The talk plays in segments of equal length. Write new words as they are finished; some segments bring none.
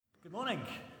Good morning.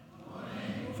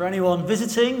 For anyone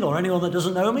visiting or anyone that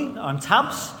doesn't know me, I'm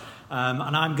Tabs,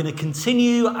 and I'm going to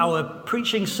continue our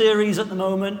preaching series at the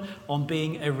moment on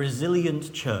being a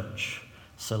resilient church.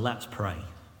 So let's pray.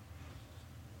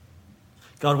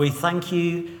 God, we thank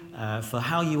you for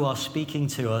how you are speaking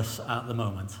to us at the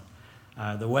moment.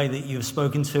 The way that you've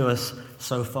spoken to us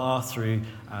so far through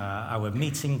our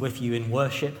meeting with you in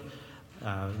worship,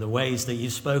 the ways that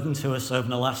you've spoken to us over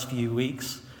the last few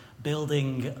weeks,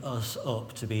 building us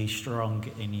up to be strong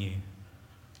in you.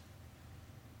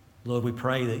 Lord, we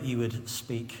pray that you would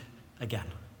speak again.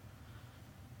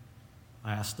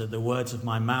 I ask that the words of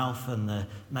my mouth and the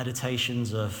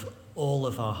meditations of all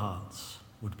of our hearts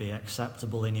would be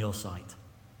acceptable in your sight.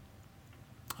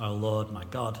 O Lord, my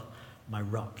God, my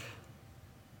rock,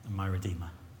 and my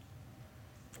Redeemer.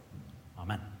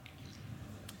 Amen.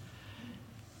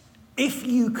 If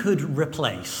you could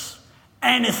replace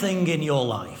anything in your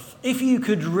life, if you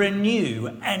could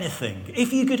renew anything,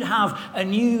 if you could have a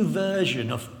new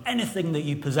version of anything that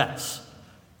you possess,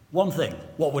 one thing,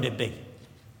 what would it be?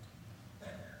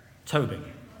 Toby.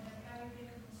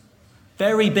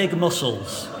 Very big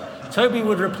muscles. Toby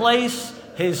would replace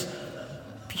his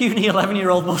puny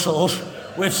 11-year-old muscles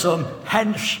with some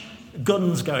hench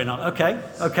guns going on. Okay,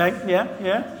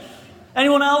 yeah.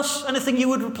 Anyone else? Anything you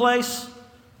would replace?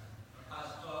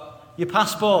 Passport. Your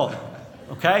passport.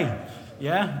 Okay,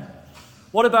 yeah.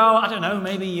 What about, I don't know,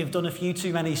 maybe you've done a few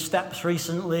too many steps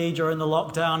recently during the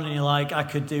lockdown and you're like, I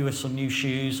could do with some new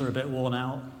shoes, they're a bit worn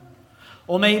out.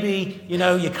 Or maybe,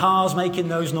 your car's making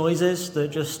those noises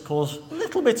that just cause a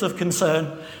little bit of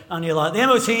concern and you're like, the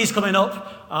MOT's coming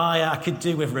up, I could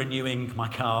do with renewing my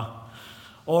car.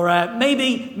 Or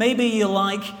maybe you're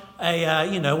like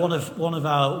one of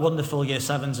our wonderful Year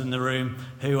 7s in the room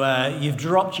who you've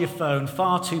dropped your phone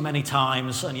far too many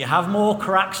times and you have more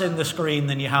cracks in the screen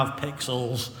than you have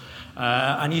pixels.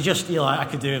 And you're like, I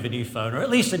could do with a new phone, or at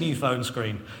least a new phone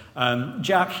screen.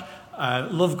 Jack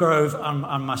Lovegrove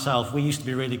and myself, we used to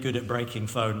be really good at breaking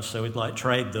phones, so we'd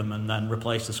trade them and then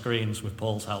replace the screens with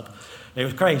Paul's help. It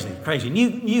was crazy.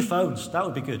 New phones, that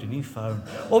would be good, a new phone.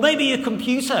 Or maybe your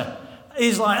computer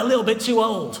is a little bit too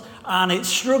old and it's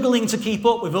struggling to keep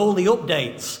up with all the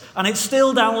updates and it's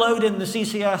still downloading the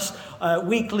CCS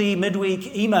weekly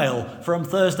midweek email from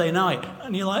Thursday night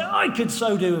and you're like, I could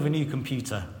so do with a new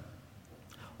computer.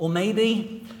 Or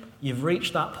maybe you've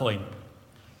reached that point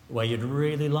where you'd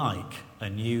really like a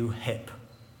new hip.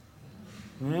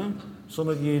 Yeah? Some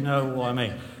of you know what I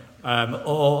mean.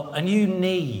 Or a new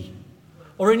knee,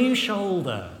 or a new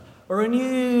shoulder, or a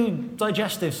new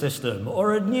digestive system,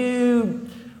 or a new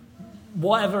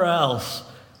whatever else.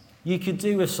 You could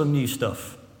do with some new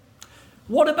stuff.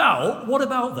 What about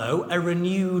though, a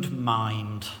renewed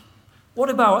mind? What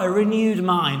about a renewed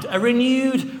mind, a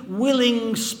renewed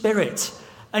willing spirit,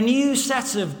 a new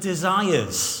set of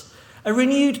desires, a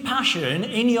renewed passion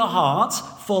in your heart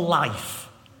for life,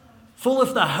 full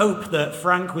of the hope that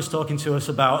Frank was talking to us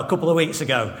about a couple of weeks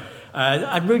ago,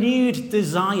 a renewed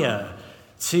desire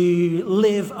to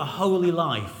live a holy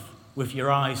life with your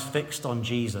eyes fixed on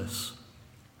Jesus.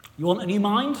 You want a new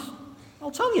mind? I'll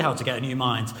tell you how to get a new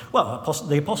mind. Well,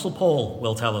 the Apostle Paul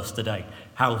will tell us today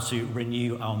how to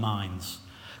renew our minds.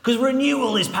 Because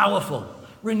renewal is powerful.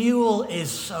 Renewal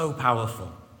is so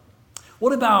powerful.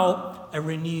 What about a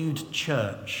renewed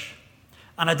church?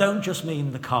 And I don't just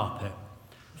mean the carpet,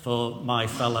 for my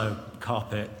fellow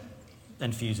carpet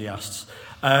enthusiasts.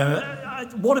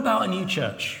 What about a new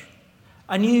church?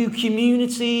 A new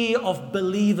community of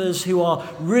believers who are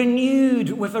renewed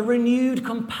with a renewed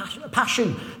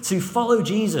passion to follow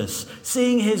Jesus,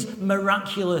 seeing his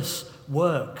miraculous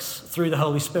works through the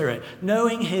Holy Spirit,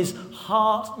 knowing his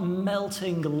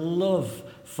heart-melting love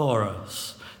for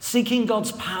us, seeking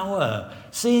God's power,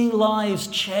 seeing lives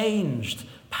changed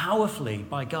powerfully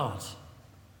by God.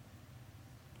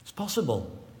 It's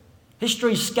possible.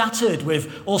 History's scattered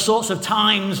with all sorts of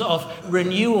times of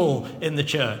renewal in the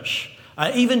church.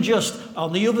 Even just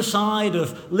on the other side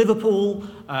of Liverpool,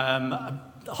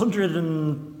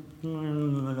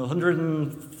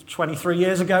 123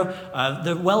 years ago,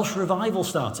 the Welsh revival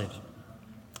started.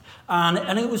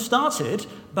 And it was started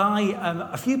by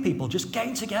a few people just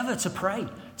getting together to pray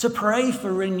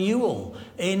for renewal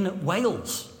in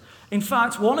Wales. In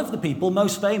fact, one of the people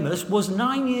most famous was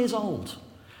 9 years old.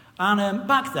 And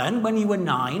back then, when you were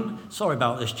 9, sorry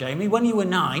about this, Jamie, when you were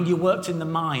 9, you worked in the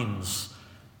mines.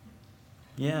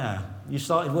 Yeah, you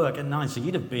started work at 9, so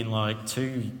you'd have been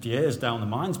 2 years down the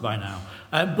mines by now.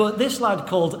 But this lad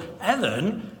called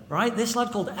Evan right, this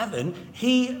lad called Evan,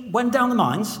 he went down the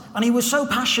mines and he was so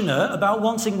passionate about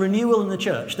wanting renewal in the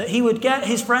church that he would get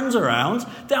his friends around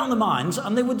down the mines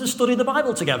and they would just study the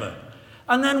Bible together.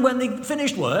 And then when they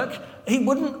finished work, he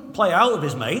wouldn't play out with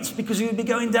his mates because he would be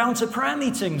going down to prayer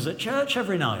meetings at church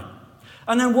every night.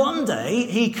 And then one day,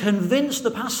 he convinced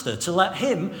the pastor to let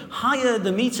him hire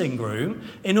the meeting room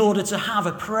in order to have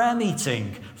a prayer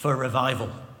meeting for revival.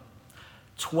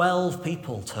 12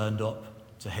 people turned up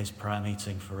to his prayer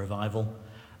meeting for revival.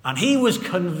 And he was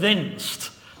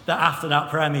convinced that after that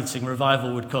prayer meeting,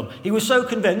 revival would come. He was so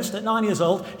convinced, at 9 years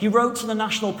old, he wrote to the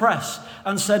national press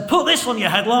and said, "Put this on your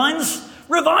headlines,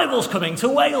 revival's coming to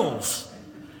Wales."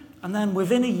 And then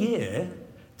within a year,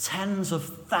 tens of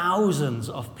thousands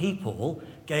of people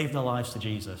gave their lives to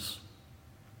Jesus.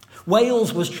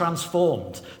 Wales was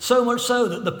transformed, so much so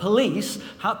that the police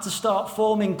had to start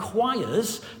forming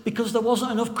choirs because there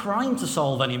wasn't enough crime to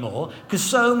solve anymore because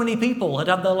so many people had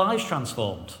had their lives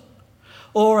transformed.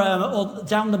 Or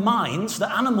down the mines,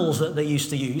 the animals that they used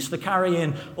to use for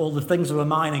carrying all the things that were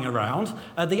mining around,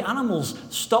 the animals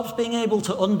stopped being able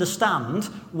to understand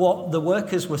what the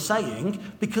workers were saying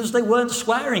because they weren't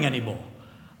swearing anymore.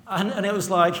 And it was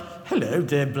like, "Hello,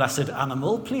 dear blessed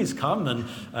animal, please come and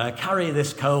carry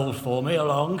this coal for me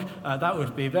along. That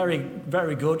would be very,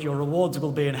 very good. Your rewards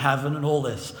will be in heaven," and all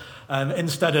this,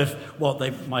 instead of what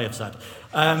they might have said.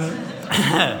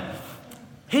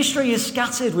 History is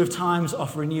scattered with times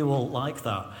of renewal like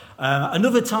that.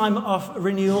 Another time of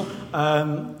renewal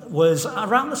was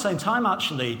around the same time,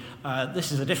 actually.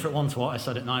 This is a different one to what I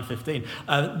said at 9:15.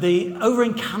 Over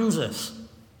in Kansas,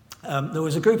 there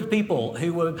was a group of people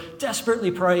who were desperately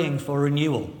praying for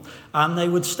renewal, and they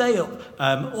would stay up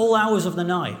all hours of the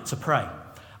night to pray.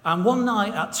 And one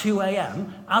night at 2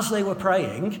 a.m., as they were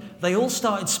praying, they all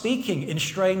started speaking in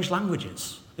strange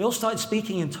languages. They all started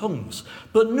speaking in tongues,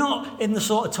 but not in the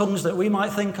sort of tongues that we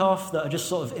might think of, that are just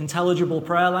sort of intelligible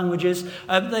prayer languages.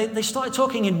 They started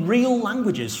talking in real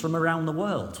languages from around the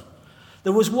world.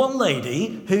 There was one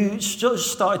lady who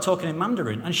just started talking in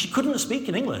Mandarin, and she couldn't speak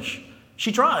in English.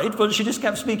 She tried, but she just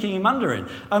kept speaking in Mandarin.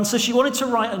 And so she wanted to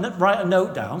write a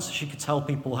note down so she could tell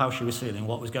people how she was feeling,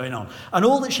 what was going on. And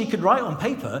all that she could write on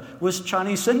paper was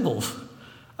Chinese symbols.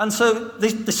 And so they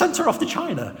sent her off to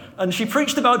China. And she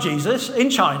preached about Jesus in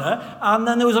China, and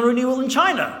then there was a renewal in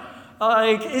China.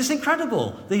 It's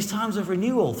incredible, these times of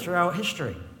renewal throughout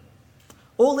history.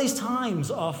 All these times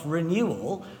of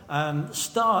renewal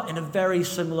start in a very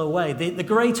similar way. The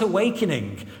Great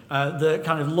Awakening that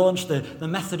kind of launched the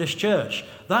Methodist Church,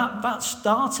 that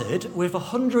started with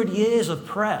 100 years of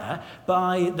prayer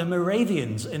by the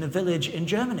Moravians in a village in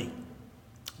Germany,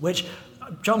 which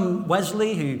John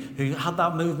Wesley, who had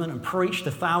that movement and preached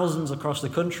to thousands across the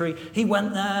country, he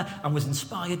went there and was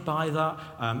inspired by that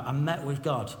and met with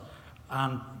God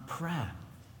and prayer.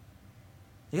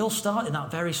 They all start in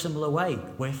that very similar way,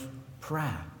 with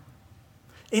prayer.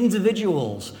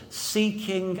 Individuals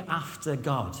seeking after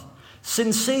God.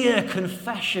 Sincere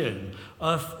confession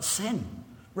of sin.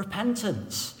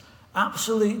 Repentance.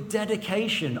 Absolute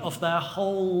dedication of their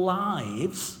whole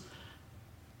lives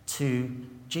to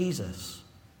Jesus,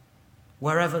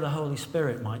 wherever the Holy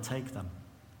Spirit might take them.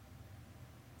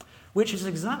 Which is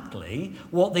exactly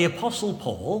what the Apostle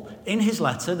Paul, in his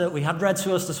letter that we had read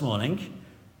to us this morning,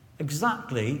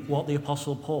 exactly what the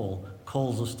Apostle Paul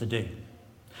calls us to do.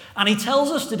 And he tells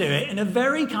us to do it in a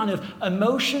very kind of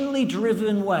emotionally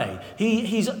driven way.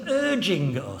 He's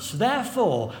urging us.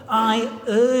 Therefore, I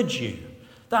urge you.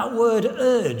 That word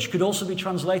urge could also be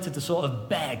translated to sort of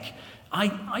beg.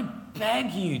 I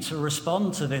beg you to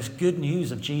respond to this good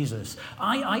news of Jesus.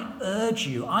 I urge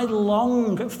you. I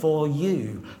long for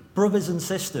you, brothers and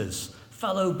sisters,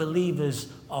 fellow believers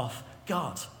of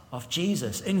God, of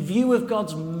Jesus, in view of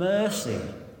God's mercy.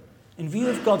 In view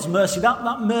of God's mercy,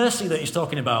 that mercy that he's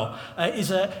talking about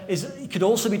could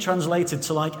also be translated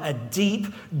to like a deep,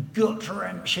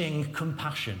 gut-wrenching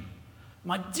compassion.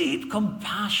 My deep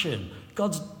compassion,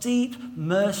 God's deep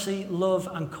mercy, love,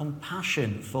 and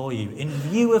compassion for you. In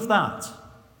view of that,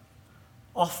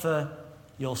 offer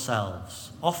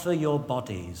yourselves, offer your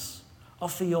bodies,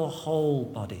 offer your whole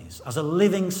bodies as a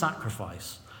living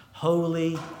sacrifice,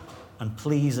 holy and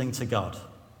pleasing to God.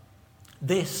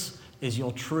 This is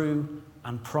your true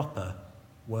and proper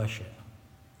worship.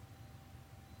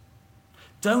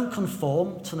 Don't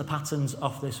conform to the patterns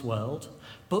of this world,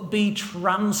 but be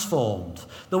transformed.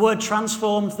 The word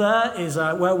transformed there is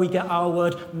where we get our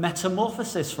word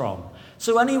metamorphosis from.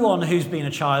 So anyone who's been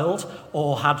a child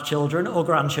or had children or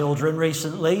grandchildren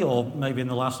recently, or maybe in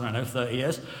the last, 30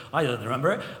 years, I don't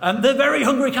remember it, the very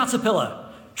hungry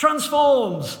caterpillar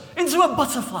transforms into a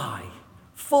butterfly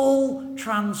Full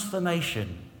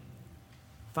transformation.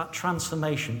 That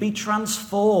transformation. Be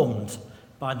transformed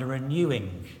by the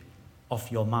renewing of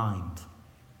your mind.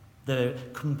 The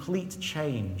complete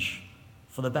change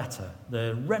for the better.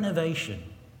 The renovation.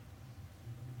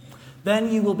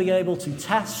 Then you will be able to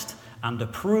test and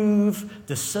approve,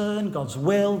 discern God's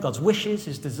will, God's wishes,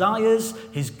 his desires,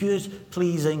 his good,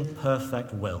 pleasing,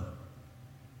 perfect will.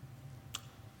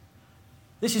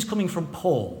 This is coming from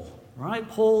Paul, right?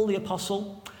 Paul the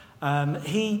apostle.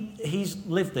 He's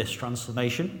lived this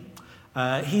transformation.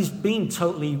 He's been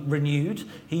totally renewed.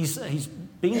 He's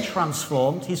been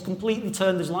transformed. He's completely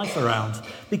turned his life around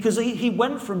because he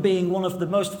went from being one of the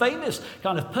most famous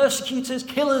kind of persecutors,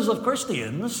 killers of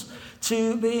Christians,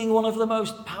 to being one of the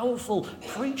most powerful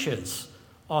preachers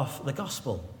of the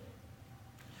gospel.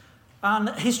 And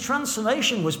his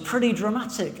transformation was pretty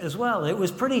dramatic as well. It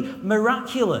was pretty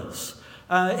miraculous.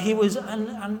 He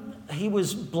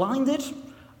was blinded,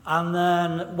 and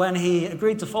then when he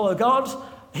agreed to follow God,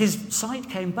 his sight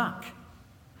came back.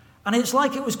 And it's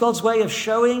like it was God's way of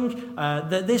showing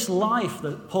that this life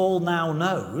that Paul now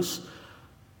knows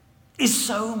is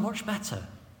so much better.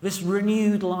 This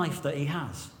renewed life that he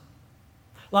has.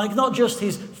 Like not just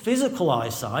his physical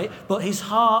eyesight, but his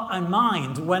heart and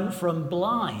mind went from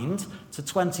blind to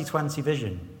 20/20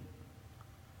 vision.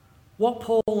 What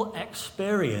Paul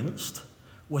experienced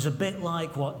was a bit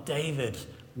like what David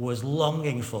was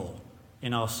longing for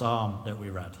in our psalm that we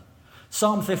read.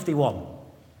 Psalm 51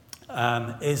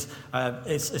 is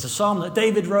a psalm that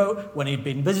David wrote when he'd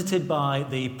been visited by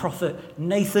the prophet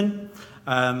Nathan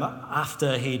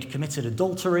after he'd committed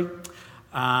adultery.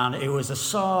 And it was a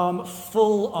psalm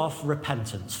full of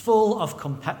repentance, full of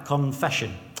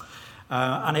confession.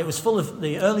 And it was full of,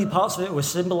 the early parts of it were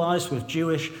symbolized with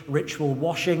Jewish ritual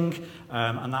washing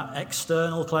and that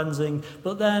external cleansing.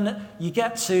 But then you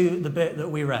get to the bit that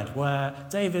we read where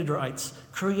David writes,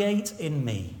 "Create in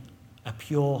me a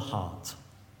pure heart,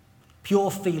 pure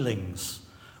feelings,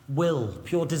 will,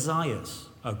 pure desires,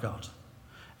 O God,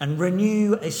 and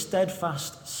renew a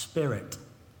steadfast spirit."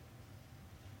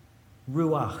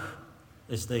 Ruach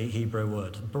is the Hebrew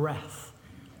word, breath,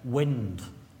 wind,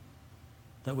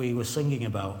 that we were singing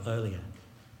about earlier.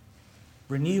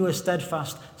 Renew a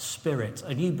steadfast spirit,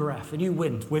 a new breath, a new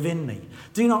wind within me.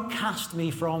 Do not cast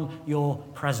me from your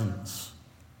presence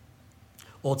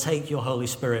or take your Holy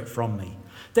Spirit from me.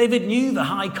 David knew the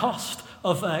high cost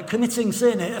of committing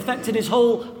sin. It affected his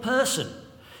whole person.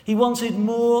 He wanted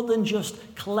more than just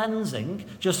cleansing,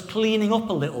 just cleaning up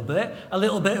a little bit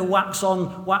of wax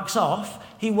on, wax off.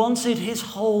 He wanted his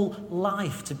whole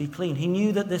life to be clean. He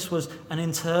knew that this was an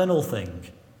internal thing,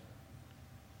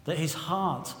 that his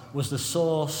heart was the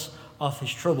source of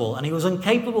his trouble, and he was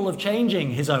incapable of changing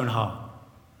his own heart.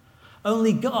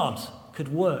 Only God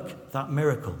could work that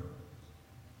miracle.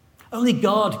 Only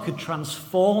God could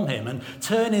transform him and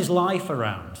turn his life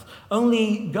around.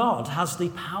 Only God has the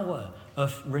power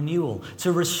of renewal,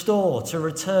 to restore, to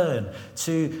return,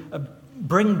 to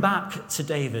bring back to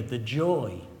David the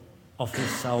joy of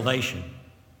his salvation,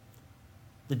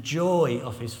 the joy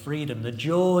of his freedom, the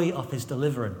joy of his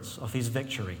deliverance, of his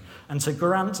victory, and to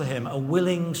grant to him a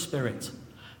willing spirit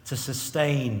to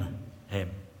sustain him,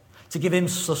 to give him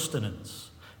sustenance,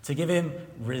 to give him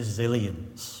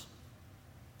resilience.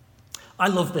 I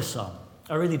love this psalm.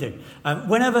 I really do.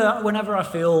 Whenever I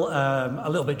feel a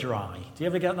little bit dry, do you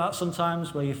ever get that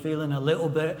sometimes where you're feeling a little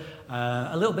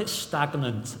bit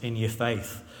stagnant in your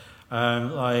faith?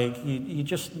 Like you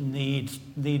just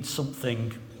need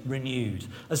something renewed,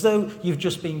 as though you've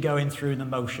just been going through the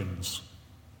motions.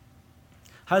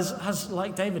 Has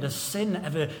like David, has sin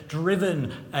ever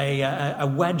driven a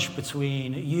wedge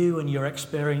between you and your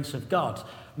experience of God,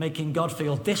 making God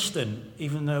feel distant,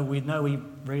 even though we know he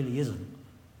really isn't?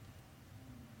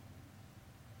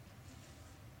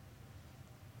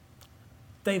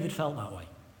 David felt that way.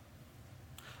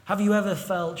 Have you ever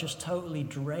felt just totally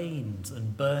drained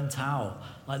and burnt out?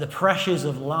 Like the pressures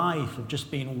of life have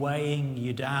just been weighing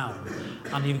you down,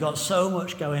 and you've got so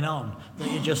much going on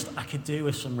that I could do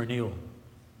with some renewal.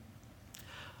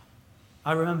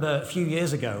 I remember a few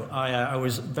years ago, I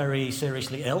was very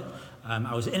seriously ill.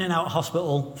 I was in and out of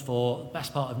hospital for the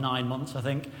best part of 9 months, I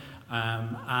think.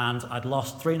 And I'd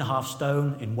lost 3.5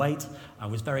 stone in weight. I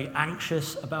was very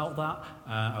anxious about that.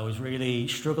 I was really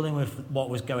struggling with what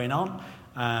was going on.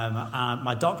 And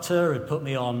my doctor had put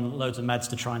me on loads of meds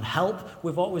to try and help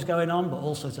with what was going on, but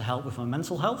also to help with my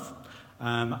mental health.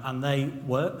 And they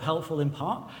were helpful in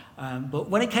part. But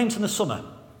when it came to the summer,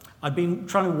 I'd been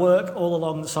trying to work all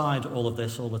alongside all of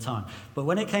this all the time. But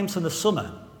when it came to the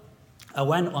summer, I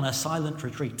went on a silent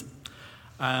retreat.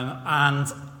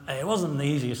 And it wasn't the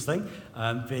easiest thing,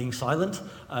 being silent.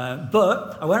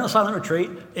 But I went on a silent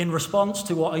retreat in response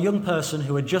to what a young person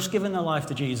who had just given their life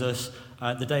to Jesus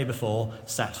the day before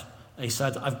said. He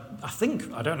said, I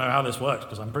don't know how this works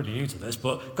because I'm pretty new to this,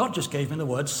 but God just gave me the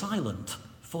word silent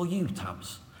for you,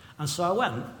 Tabs. And so I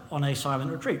went on a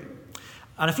silent retreat.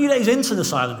 And a few days into the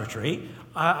silent retreat,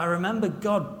 I remember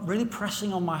God really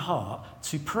pressing on my heart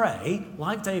to pray,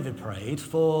 like David prayed,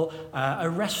 for a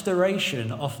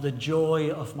restoration of the joy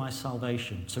of my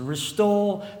salvation, to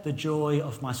restore the joy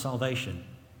of my salvation.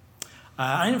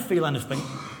 I didn't feel anything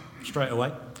straight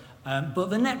away, but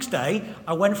the next day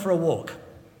I went for a walk.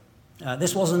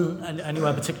 This wasn't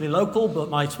anywhere particularly local, but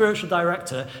my spiritual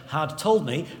director had told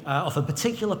me of a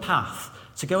particular path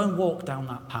to go and walk down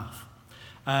that path.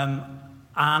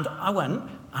 And I went,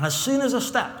 and as soon as I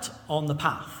stepped on the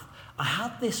path, I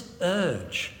had this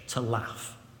urge to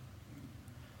laugh.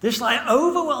 This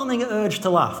overwhelming urge to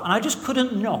laugh, and I just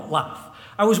couldn't not laugh.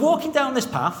 I was walking down this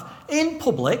path in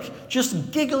public,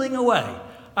 just giggling away,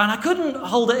 and I couldn't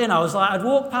hold it in. I'd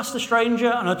walk past a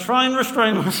stranger, and I'd try and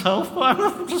restrain myself, but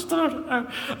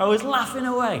I was laughing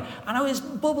away, and I was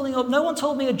bubbling up. No one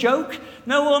told me a joke.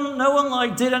 No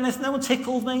one did anything. No one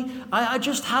tickled me. I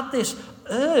just had this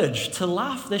urge to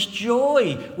laugh, this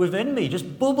joy within me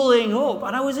just bubbling up,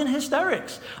 and I was in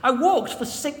hysterics. I walked for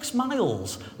 6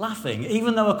 miles laughing,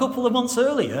 even though a couple of months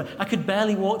earlier I could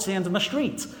barely walk to the end of my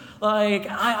street.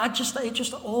 It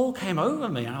just all came over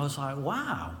me, and I was like,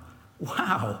 wow,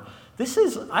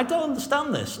 I don't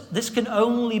understand this. This can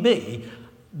only be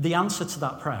the answer to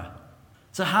that prayer.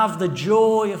 To have the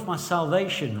joy of my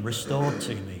salvation restored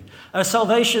to me. A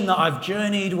salvation that I've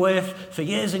journeyed with for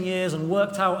years and years and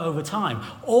worked out over time.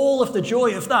 All of the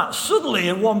joy of that suddenly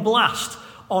in one blast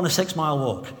on a 6-mile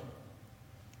walk.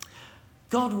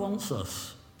 God wants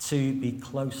us to be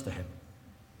close to him.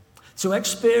 To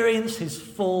experience his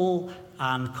full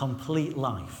and complete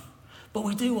life. But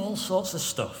we do all sorts of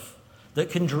stuff that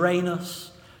can drain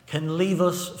us, can leave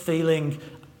us feeling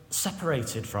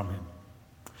separated from him.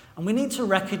 And we need to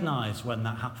recognize when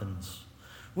that happens.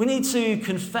 We need to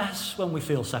confess when we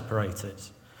feel separated.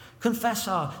 Confess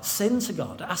our sin to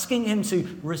God, asking him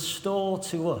to restore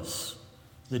to us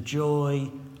the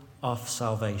joy of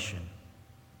salvation.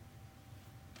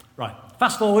 Right,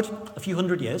 fast forward a few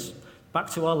hundred years, back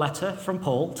to our letter from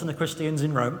Paul to the Christians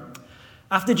in Rome.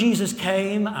 After Jesus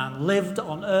came and lived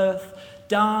on earth,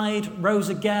 died, rose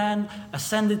again,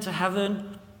 ascended to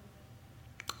heaven,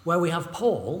 where we have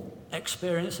Paul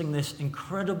experiencing this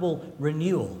incredible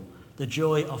renewal, the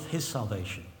joy of his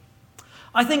salvation.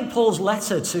 I think Paul's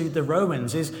letter to the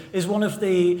Romans is one of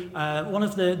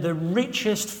the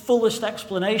richest, fullest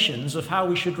explanations of how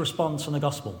we should respond to the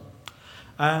gospel.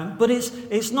 But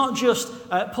it's not just,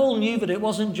 Paul knew that it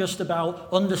wasn't just about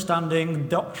understanding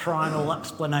doctrinal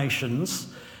explanations.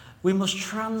 We must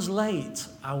translate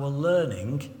our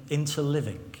learning into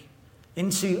living,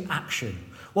 into action.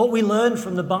 What we learn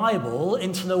from the Bible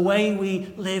into the way we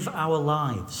live our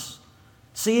lives.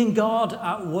 Seeing God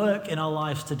at work in our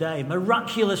lives today,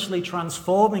 miraculously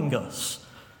transforming us,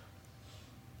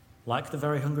 like the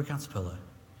very hungry caterpillar,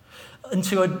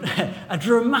 into a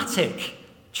dramatic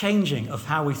changing of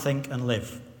how we think and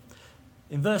live.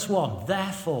 In verse 1,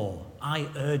 therefore, I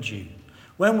urge you.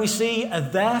 When we see a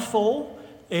therefore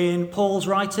in Paul's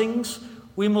writings,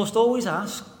 we must always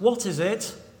ask, what is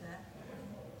it?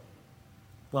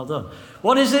 Well done.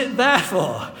 What is it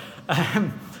therefore?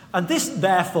 And this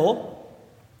therefore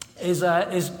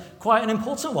is quite an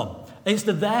important one. It's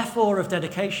the therefore of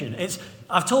dedication. It's,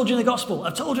 I've told you the gospel.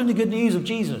 I've told you the good news of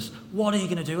Jesus. What are you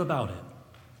going to do about it?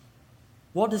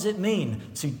 What does it mean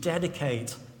to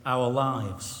dedicate our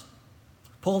lives?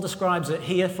 Paul describes it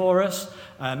here for us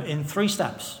in 3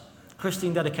 steps.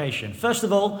 Christian dedication. First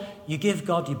of all, you give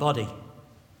God your body.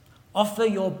 Offer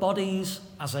your bodies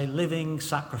as a living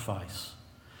sacrifice.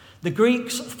 The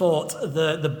Greeks thought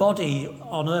the body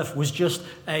on earth was just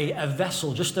a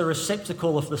vessel, just a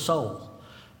receptacle of the soul.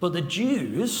 But the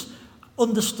Jews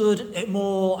understood it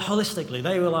more holistically.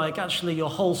 They were like, actually,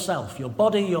 your whole self, your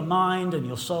body, your mind, and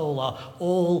your soul are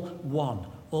all one,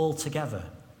 all together.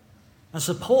 And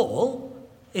so Paul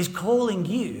is calling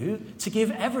you to give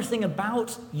everything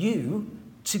about you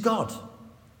to God.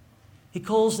 He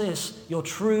calls this your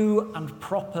true and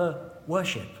proper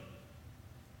worship.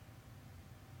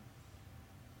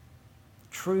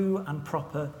 True and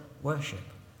proper worship.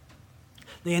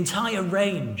 The entire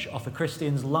range of a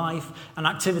Christian's life and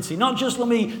activity. Not just when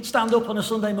we stand up on a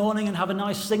Sunday morning and have a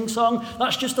nice sing-song.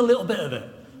 That's just a little bit of it.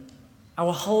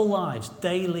 Our whole lives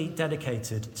daily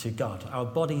dedicated to God. Our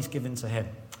bodies given to him.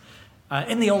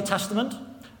 In the Old Testament,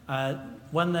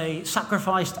 when they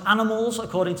sacrificed animals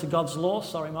according to God's law,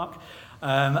 sorry Mark,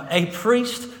 a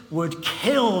priest would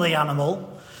kill the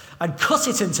animal and cut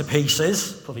it into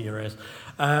pieces, cover your ears,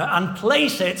 and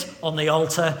place it on the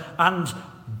altar and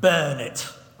burn it.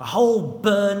 A whole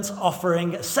burnt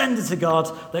offering ascended to God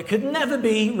that could never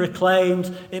be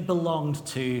reclaimed. It belonged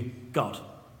to God.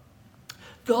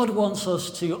 God wants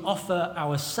us to offer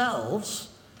ourselves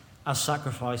as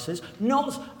sacrifices,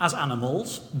 not as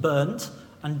animals, burnt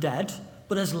and dead,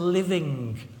 but as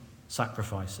living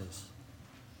sacrifices.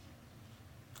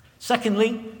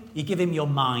 Secondly, you give him your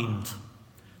mind.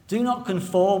 Do not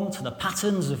conform to the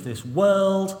patterns of this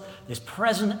world, this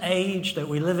present age that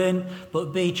we live in,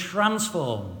 but be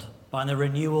transformed by the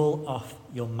renewal of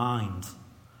your mind.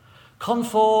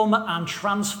 Conform and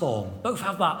transform both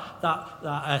have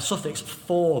that suffix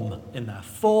form in there,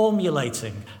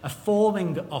 formulating, a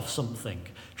forming of something,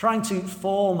 trying to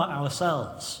form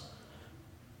ourselves.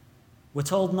 We're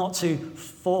told not to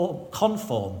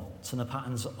conform to the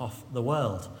patterns of the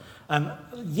world.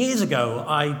 Years ago,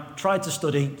 I tried to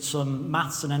study some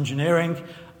maths and engineering,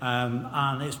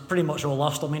 and it's pretty much all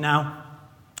lost on me now.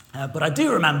 But I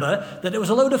do remember that there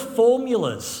was a load of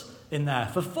formulas in there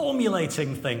for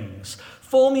formulating things.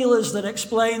 Formulas that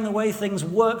explain the way things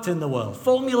worked in the world.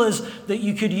 Formulas that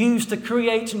you could use to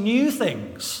create new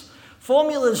things.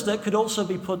 Formulas that could also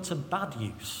be put to bad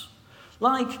use.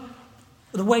 Like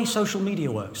the way social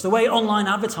media works, the way online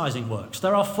advertising works.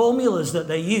 There are formulas that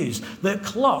they use that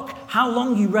clock how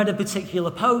long you read a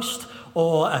particular post,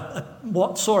 or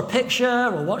saw a picture,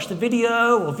 or watched a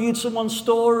video, or viewed someone's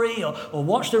story, or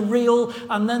watched a reel,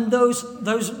 and then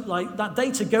that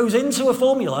data goes into a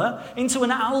formula, into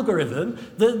an algorithm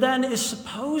that then is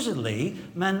supposedly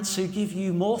meant to give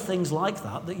you more things like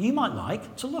that you might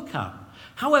like to look at.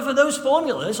 However, those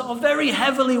formulas are very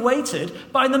heavily weighted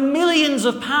by the millions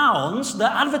of pounds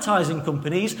that advertising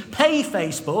companies pay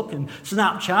Facebook and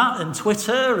Snapchat and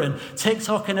Twitter and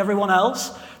TikTok and everyone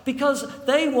else, because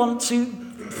they want to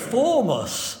form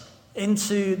us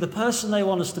into the person they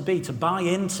want us to be, to buy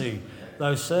into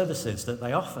those services that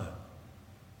they offer.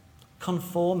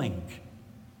 Conforming.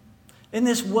 In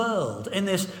this world, in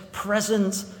this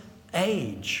present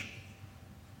age,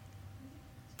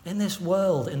 in this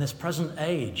world, in this present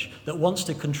age that wants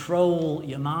to control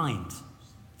your mind,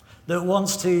 that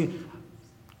wants to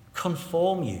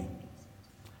conform you,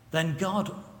 then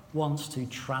God wants to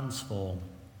transform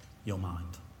your mind.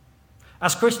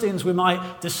 As Christians, we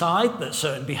might decide that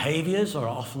certain behaviours are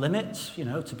off limits,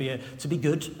 to be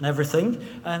good and everything.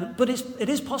 But it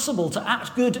is possible to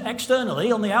act good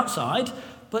externally on the outside,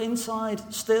 but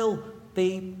inside still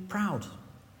be proud,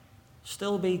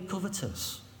 still be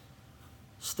covetous,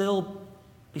 still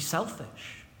be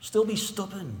selfish, still be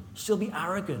stubborn, still be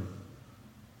arrogant.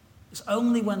 It's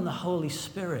only when the Holy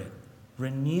Spirit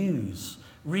renews,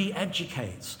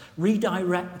 re-educates,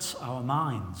 redirects our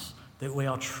minds that we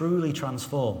are truly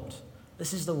transformed.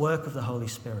 This is the work of the Holy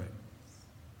Spirit.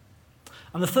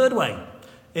 And the third way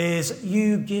is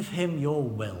you give him your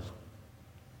will.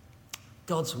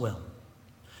 God's will.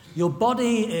 Your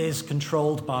body is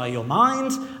controlled by your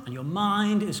mind, and your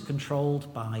mind is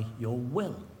controlled by your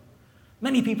will.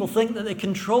 Many people think that they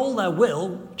control their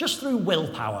will just through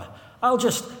willpower. I'll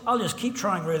just keep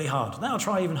trying really hard, and then I'll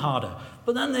try even harder.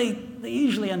 But then they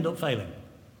usually end up failing.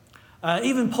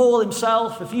 Even Paul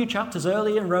himself, a few chapters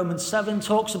earlier in Romans 7,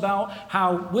 talks about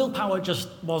how willpower just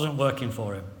wasn't working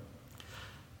for him.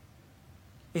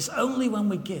 It's only when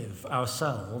we give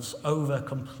ourselves over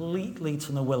completely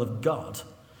to the will of God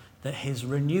that his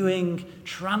renewing,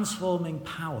 transforming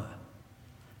power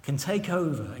can take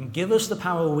over and give us the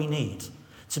power we need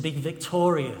to be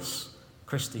victorious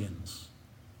Christians.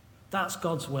 That's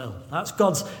God's will. That's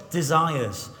God's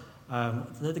desires.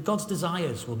 God's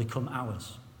desires will become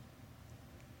ours.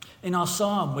 In our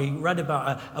psalm, we read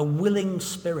about a willing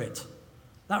spirit.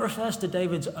 That refers to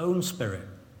David's own spirit,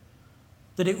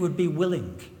 that it would be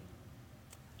willing,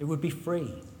 it would be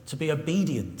free, to be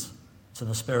obedient to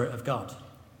the Spirit of God.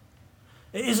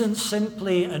 It isn't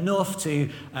simply enough to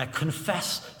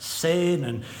confess sin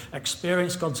and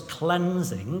experience God's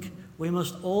cleansing. We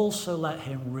must also let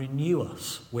him renew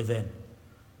us within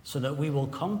so that we will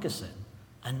conquer sin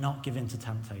and not give in to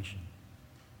temptation.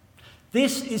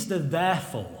 This is the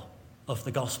therefore of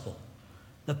the gospel,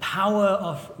 the power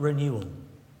of renewal.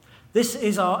 This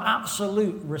is our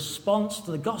absolute response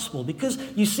to the gospel, because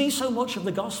you see so much of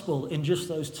the gospel in just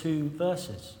those two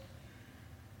verses.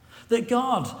 That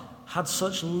God had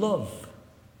such love,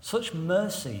 such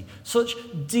mercy, such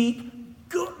deep,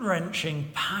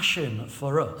 gut-wrenching passion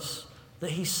for us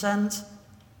that he sent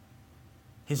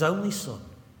his only Son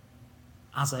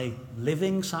as a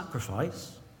living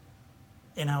sacrifice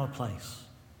in our place.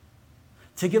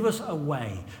 To give us a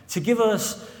way, to give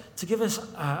us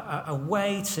a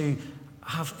way to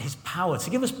have his power, to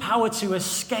give us power to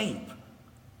escape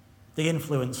the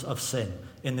influence of sin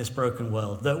in this broken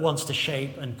world that wants to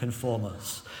shape and conform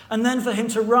us. And then for him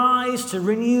to rise to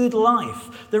renewed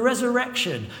life, the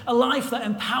resurrection, a life that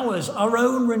empowers our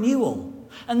own renewal.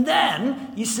 And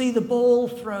then you see the ball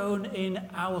thrown in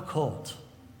our court,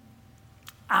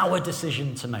 our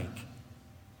decision to make.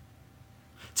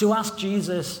 To ask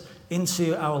Jesus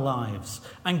into our lives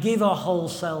and give our whole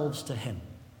selves to him.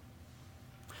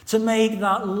 To make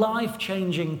that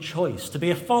life-changing choice, to be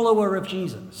a follower of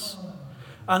Jesus.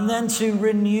 And then to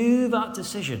renew that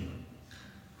decision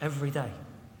every day.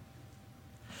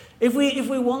 If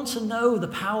we want to know the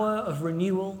power of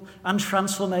renewal and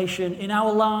transformation in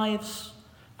our lives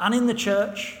and in the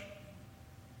church,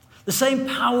 the same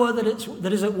power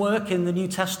that is at work in the New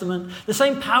Testament, the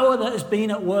same power that has been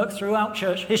at work throughout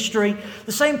church history,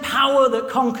 the same power that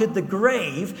conquered the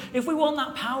grave, if we want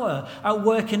that power at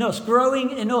work in us,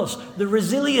 growing in us, the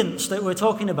resilience that we're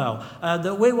talking about,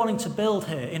 that we're wanting to build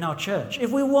here in our church,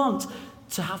 if we want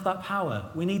to have that power,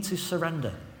 we need to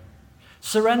surrender.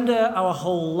 Surrender our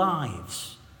whole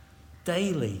lives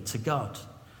daily to God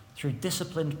through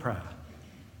disciplined prayer.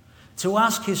 To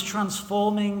ask his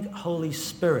transforming Holy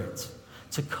Spirit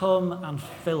to come and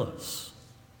fill us.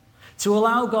 To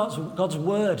allow God's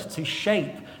word to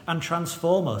shape and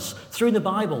transform us through the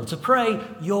Bible. To pray,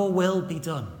 your will be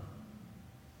done.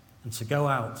 And to go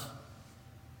out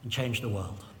and change the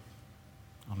world.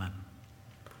 Amen.